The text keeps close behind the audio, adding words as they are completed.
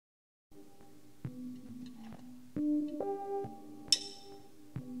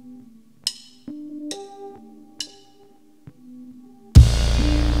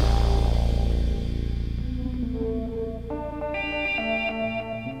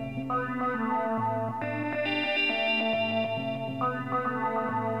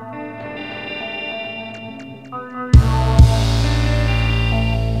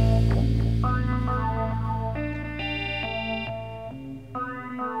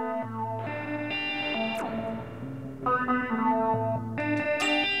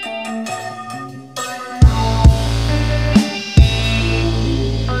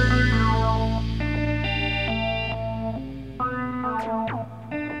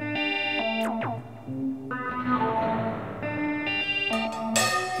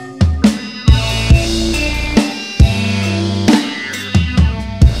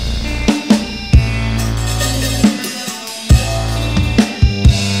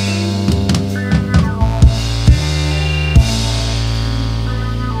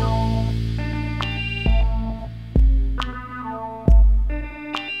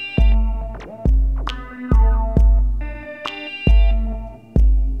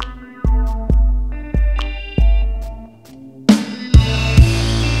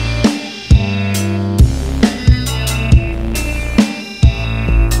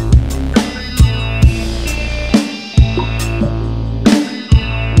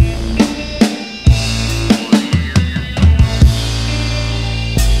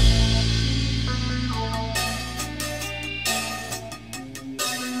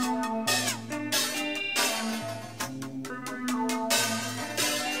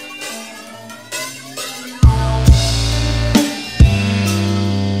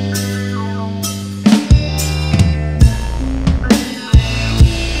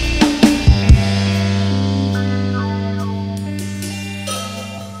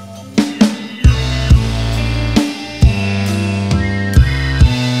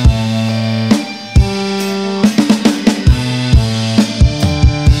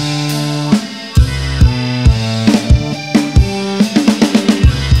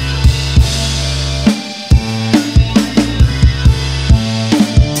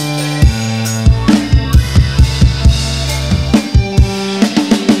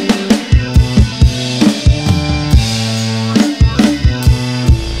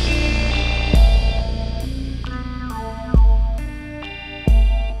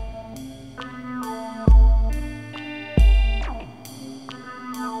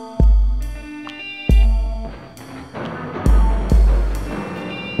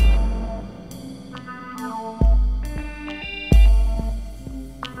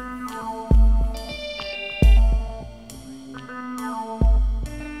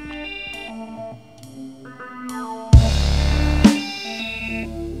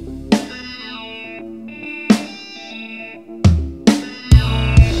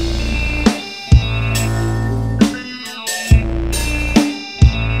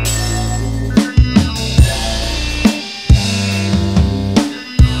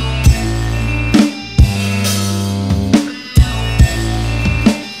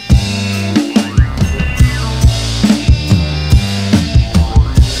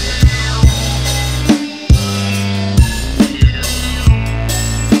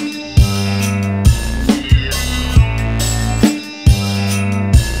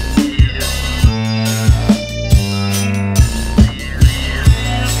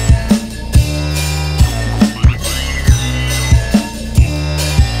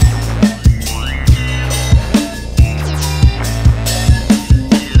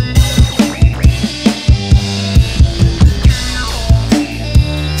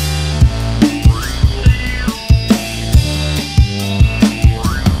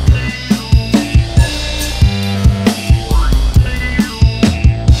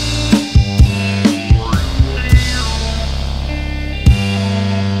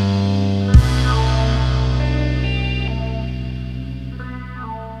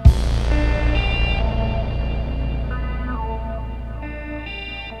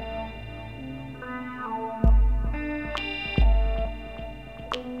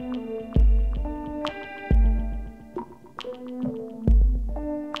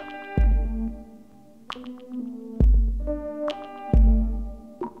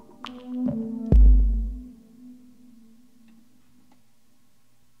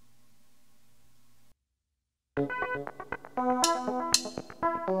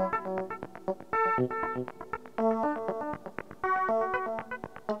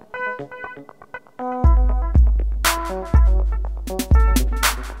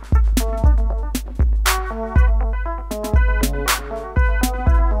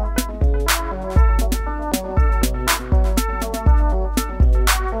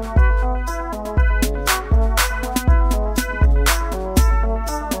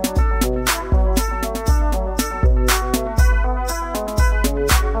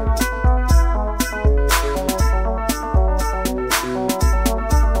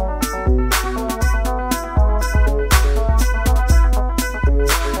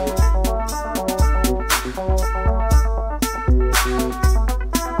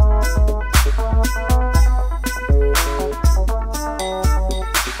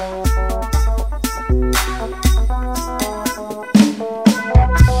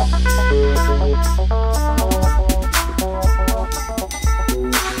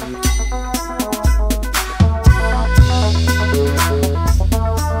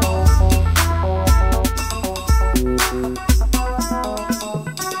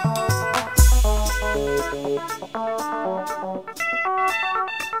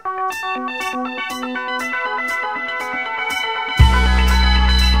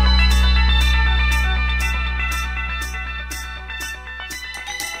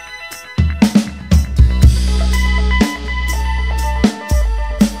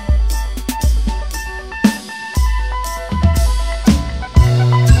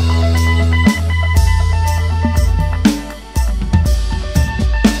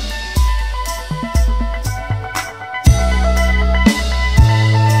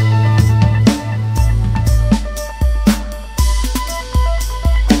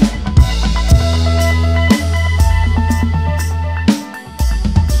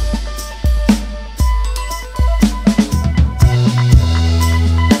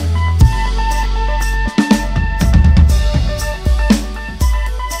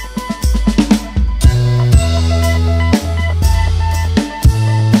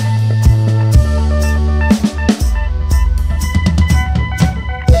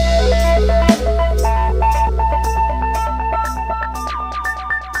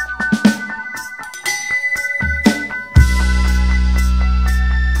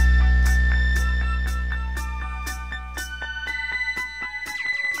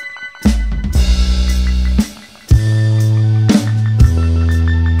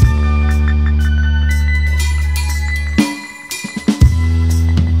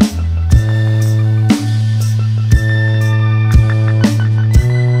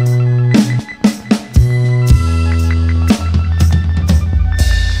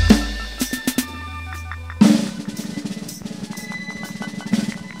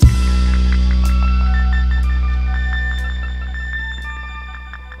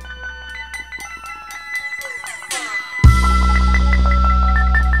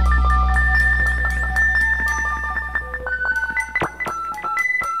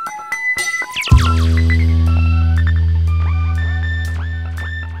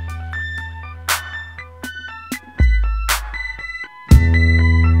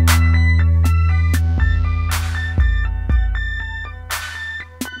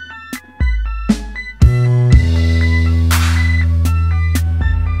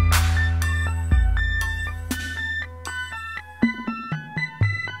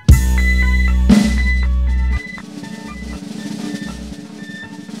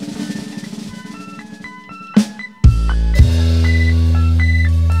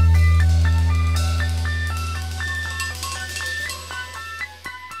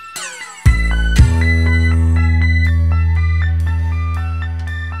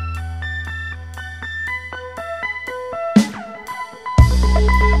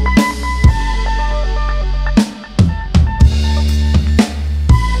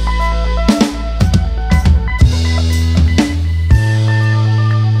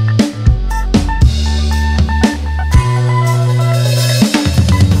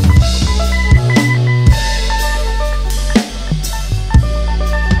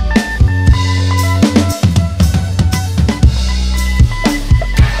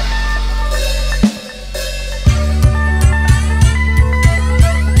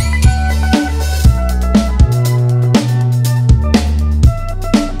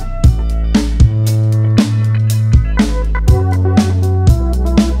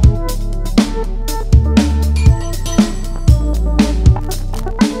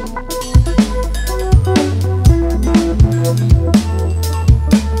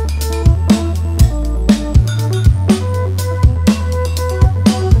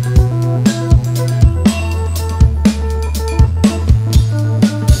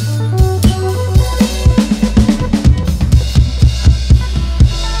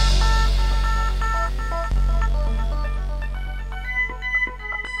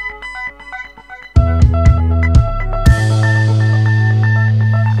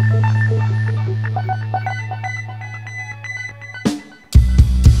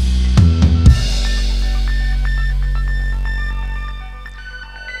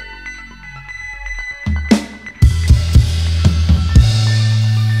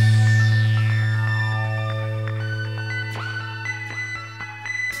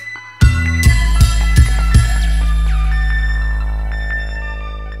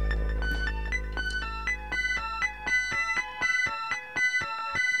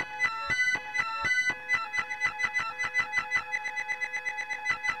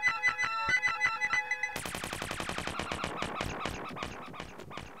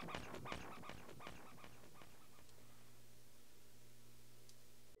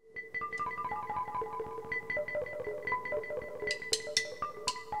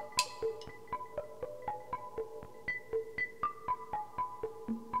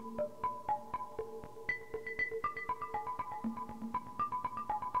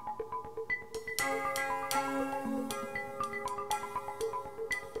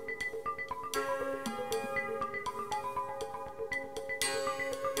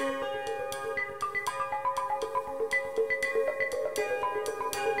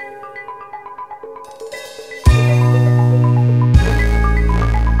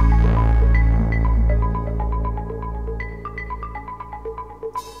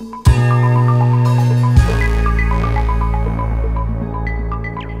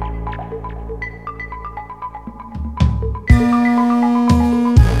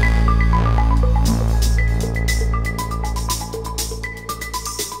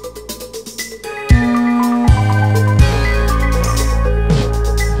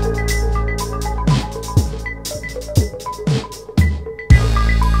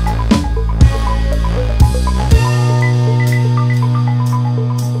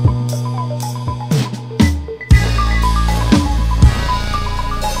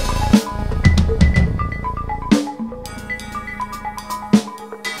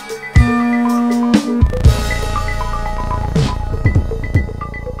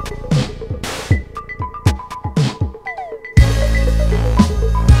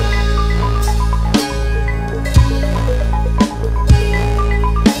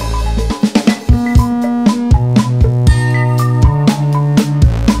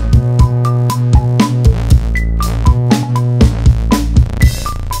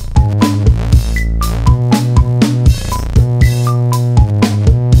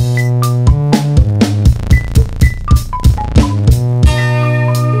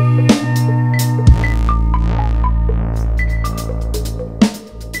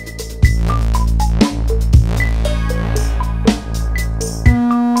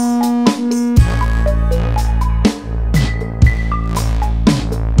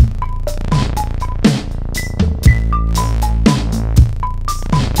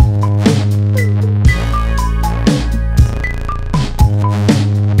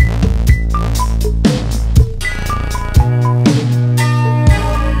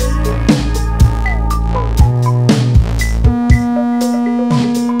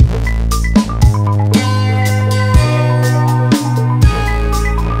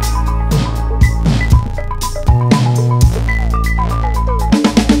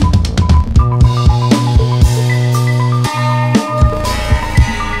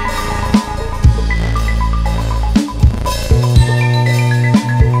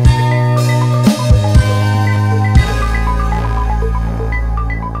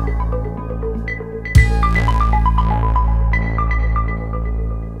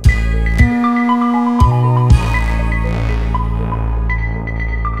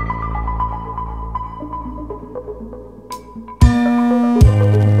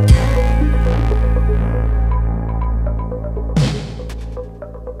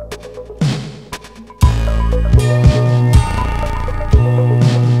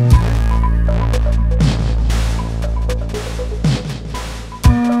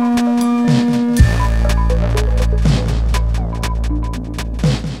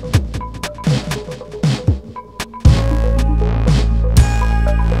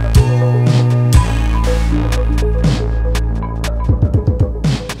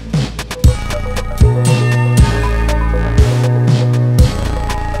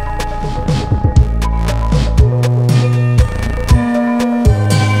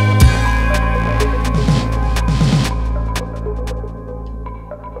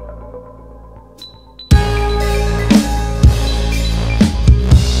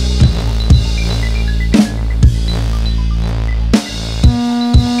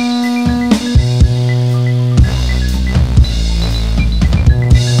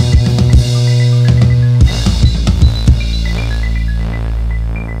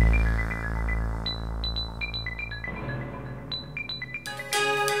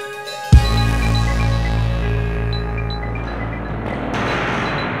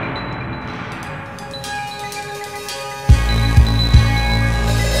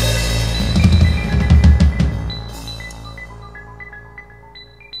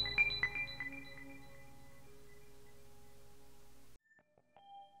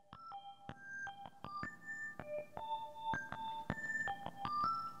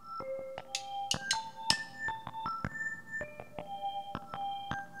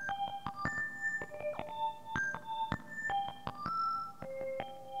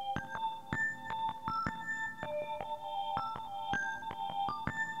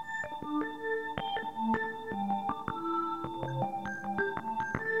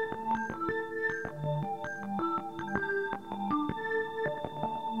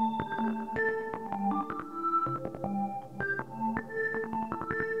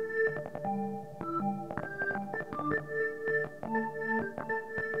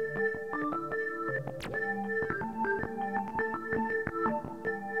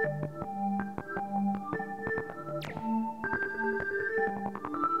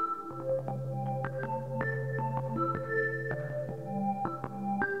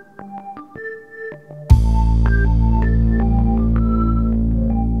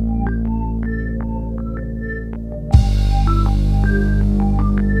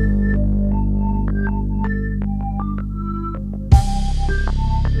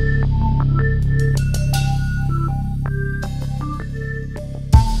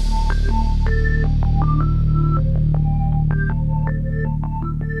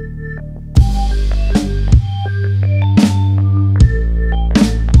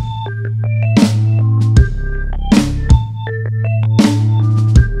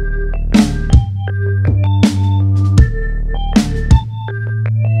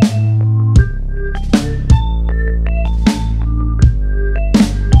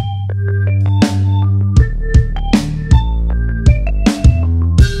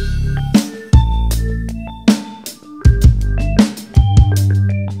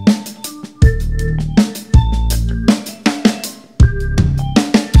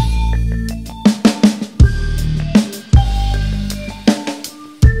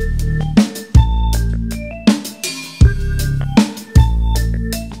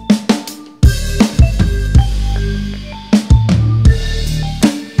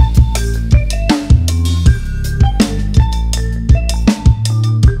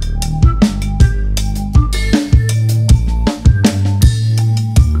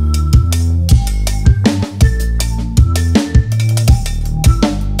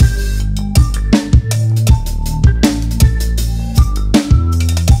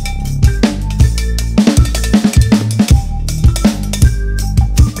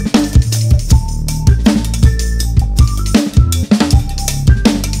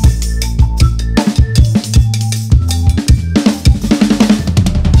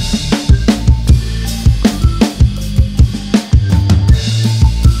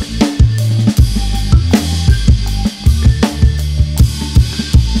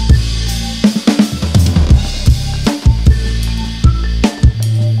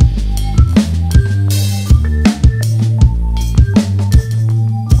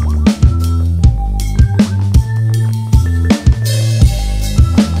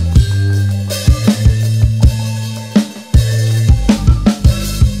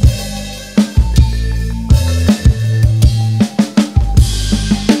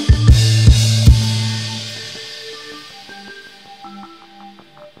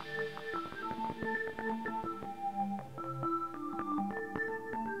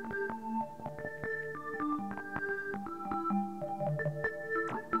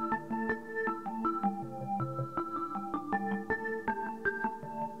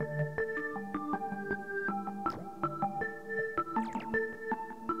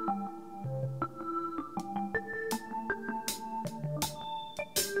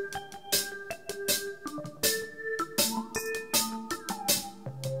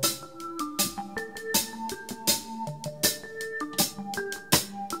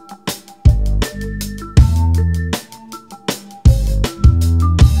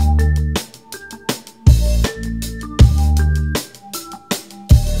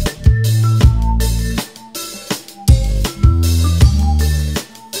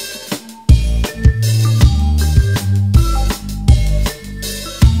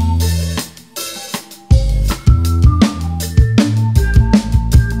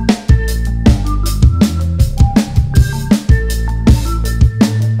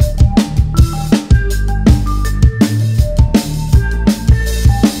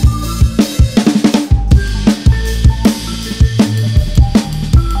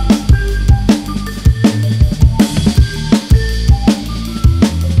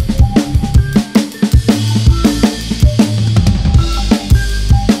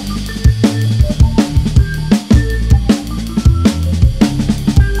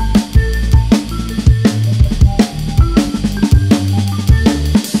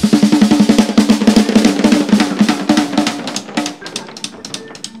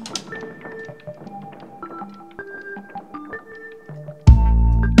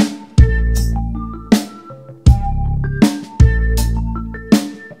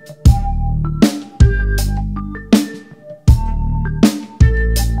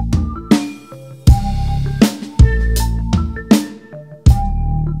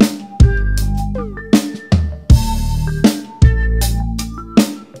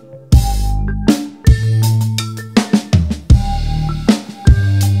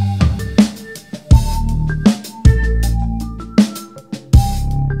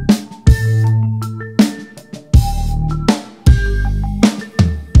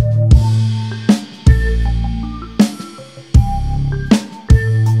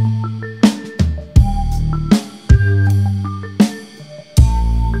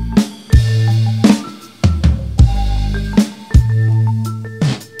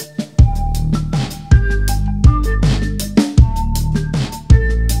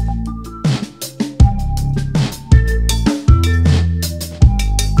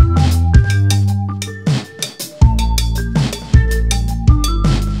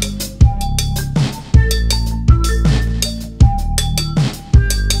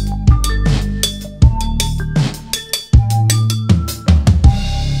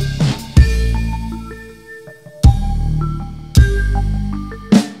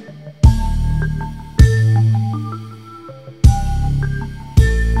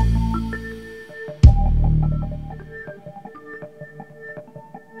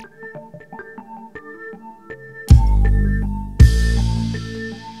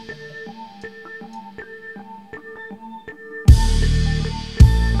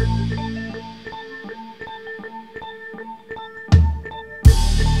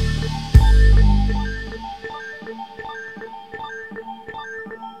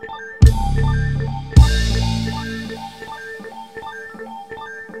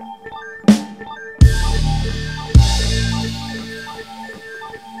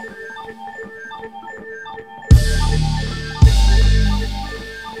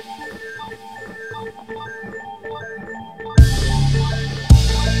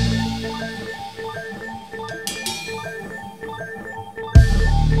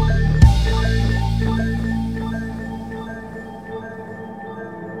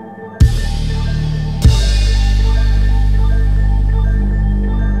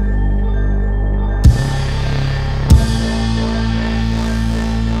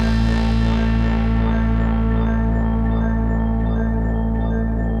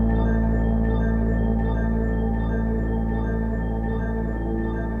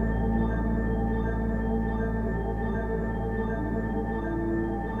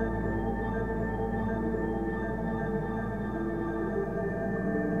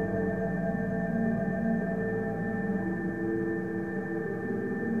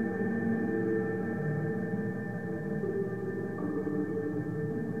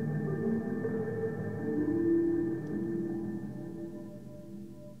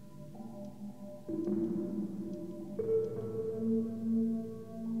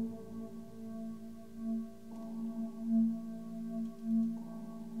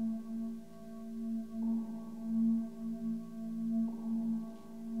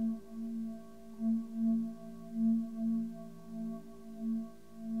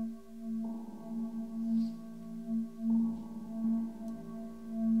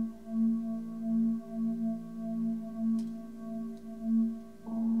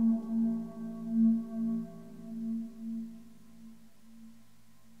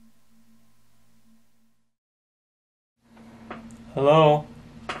Hello.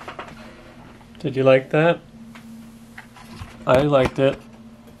 Did you like that? I liked it.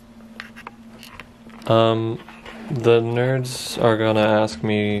 The nerds are gonna ask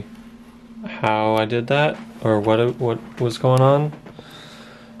me how I did that or what was going on.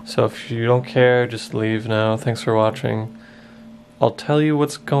 So if you don't care, just leave now. Thanks for watching. I'll tell you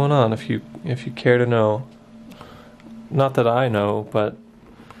what's going on if you care to know. Not that I know, but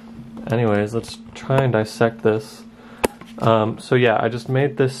anyways, let's try and dissect this. So yeah, I just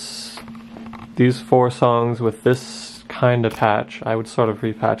made these 4 songs with this kind of patch. I would sort of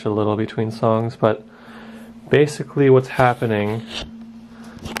repatch a little between songs, but basically what's happening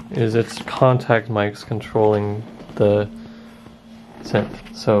is it's contact mics controlling the synth.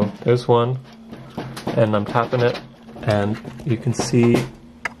 So there's one, and I'm tapping it, and you can see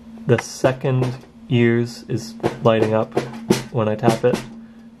the second ears is lighting up when I tap it,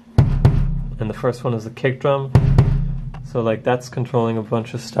 and the first one is the kick drum. So like that's controlling a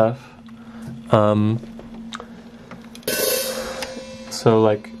bunch of stuff. So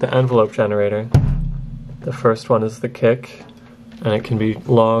like the envelope generator, the first one is the kick, and it can be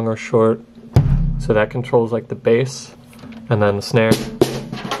long or short. So that controls like the bass, and then the snare.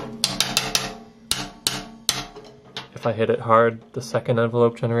 If I hit it hard, the second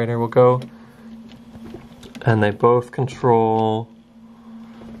envelope generator will go. And they both control,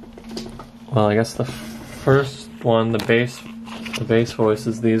 well, I guess the first one, the bass voice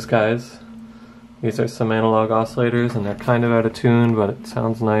is these guys. These are some analog oscillators, and they're kind of out of tune, but it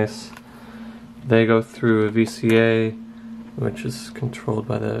sounds nice. They go through a VCA, which is controlled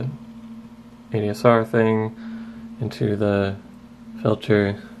by the ADSR thing, into the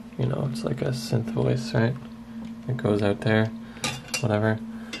filter. You know, it's like a synth voice, right? It goes out there, whatever.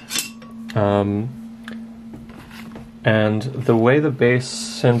 And the way the bass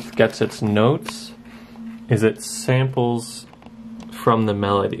synth gets its notes is it samples from the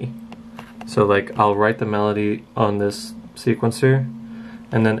melody. So like I'll write the melody on this sequencer,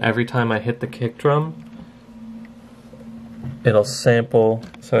 and then every time I hit the kick drum, it'll sample.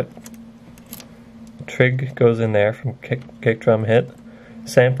 So trig goes in there from kick drum hit,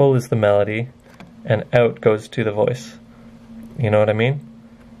 sample is the melody, and out goes to the voice. You know what I mean?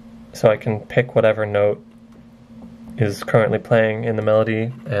 So I can pick whatever note is currently playing in the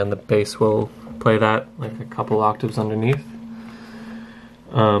melody, and the bass will play that like a couple octaves underneath.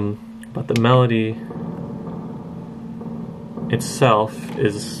 But the melody itself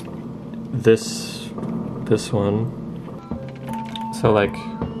is this one. So like,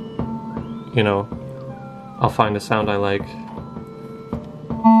 you know, I'll find a sound I like.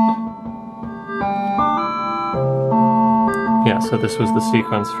 Yeah, so this was the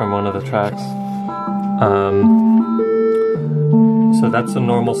sequence from one of the tracks. So that's a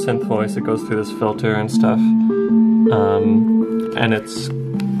normal synth voice. It goes through this filter and stuff. And it's,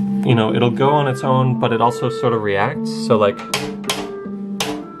 you know, it'll go on its own, but it also sort of reacts. So like,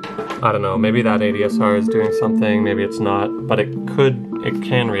 I don't know, maybe that ADSR is doing something, maybe it's not, but it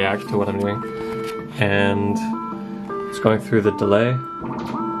can react to what I'm doing. And it's going through the delay,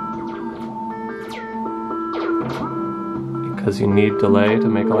 because you need delay to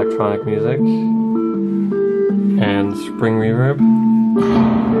make electronic music, and spring reverb.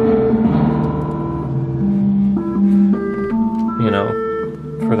 You know,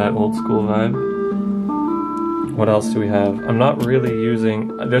 for that old school vibe. What else do we have? I'm not really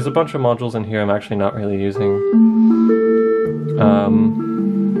using, there's a bunch of modules in here I'm actually not really using.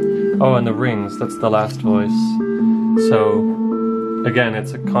 Oh, and the rings, that's the last voice. So, again,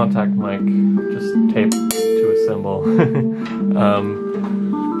 it's a contact mic, just taped to a cymbal.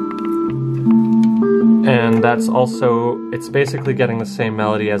 And that's also, it's basically getting the same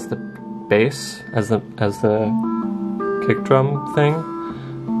melody as the bass, as the kick drum thing,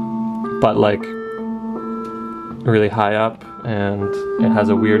 but like really high up, and it has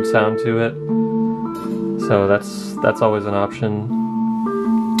a weird sound to it. So that's always an option.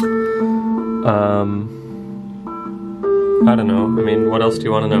 I don't know. I mean, what else do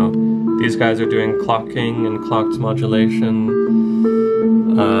you want to know? These guys are doing clocking and clocked modulation.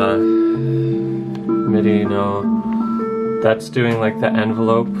 MIDI, no. That's doing like the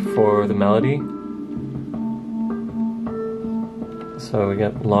envelope for the melody. So we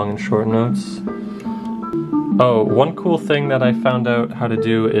get long and short notes. Oh, one cool thing that I found out how to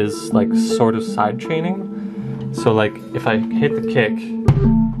do is like sort of side chaining. So like if I hit the kick,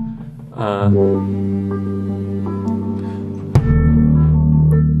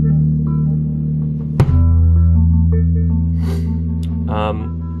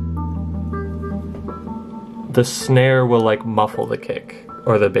 the snare will like muffle the kick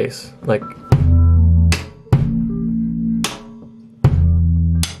or the bass, like,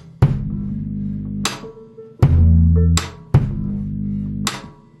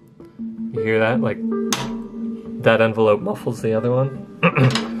 hear that, like that envelope muffles the other one.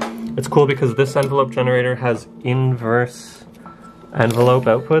 It's cool because this envelope generator has inverse envelope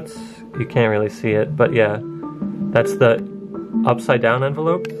outputs. You can't really see it, but yeah, that's the upside down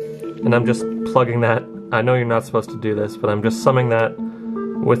envelope, and I'm just plugging that. I know you're not supposed to do this, but I'm just summing that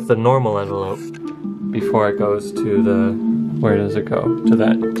with the normal envelope before it goes to the, where does it go? To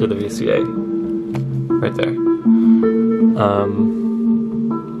the VCA, right there.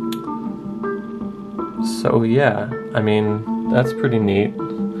 So yeah, I mean, that's pretty neat.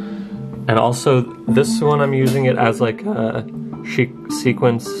 And also, this one I'm using it as like a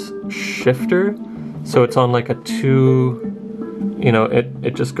sequence shifter, so it's on like a two, you know,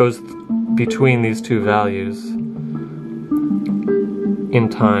 it just goes between these two values in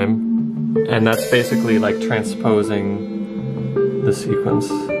time, and that's basically like transposing the sequence.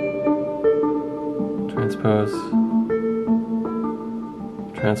 Transpose,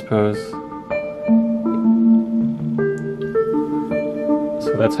 transpose.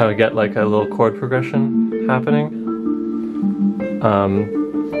 So that's how I get like a little chord progression happening.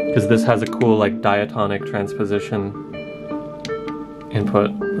 Because this has a cool like diatonic transposition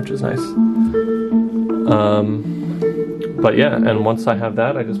input, which is nice. But yeah, and once I have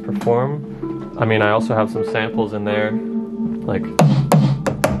that, I just perform. I mean, I also have some samples in there, like,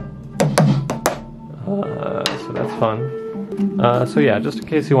 so that's fun. So yeah, just in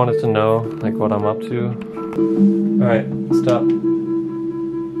case you wanted to know like what I'm up to. Alright, stop.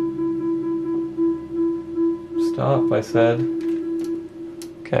 Stop, I said.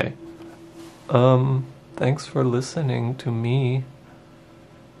 Okay. Thanks for listening to me.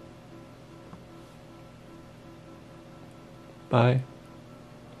 Bye.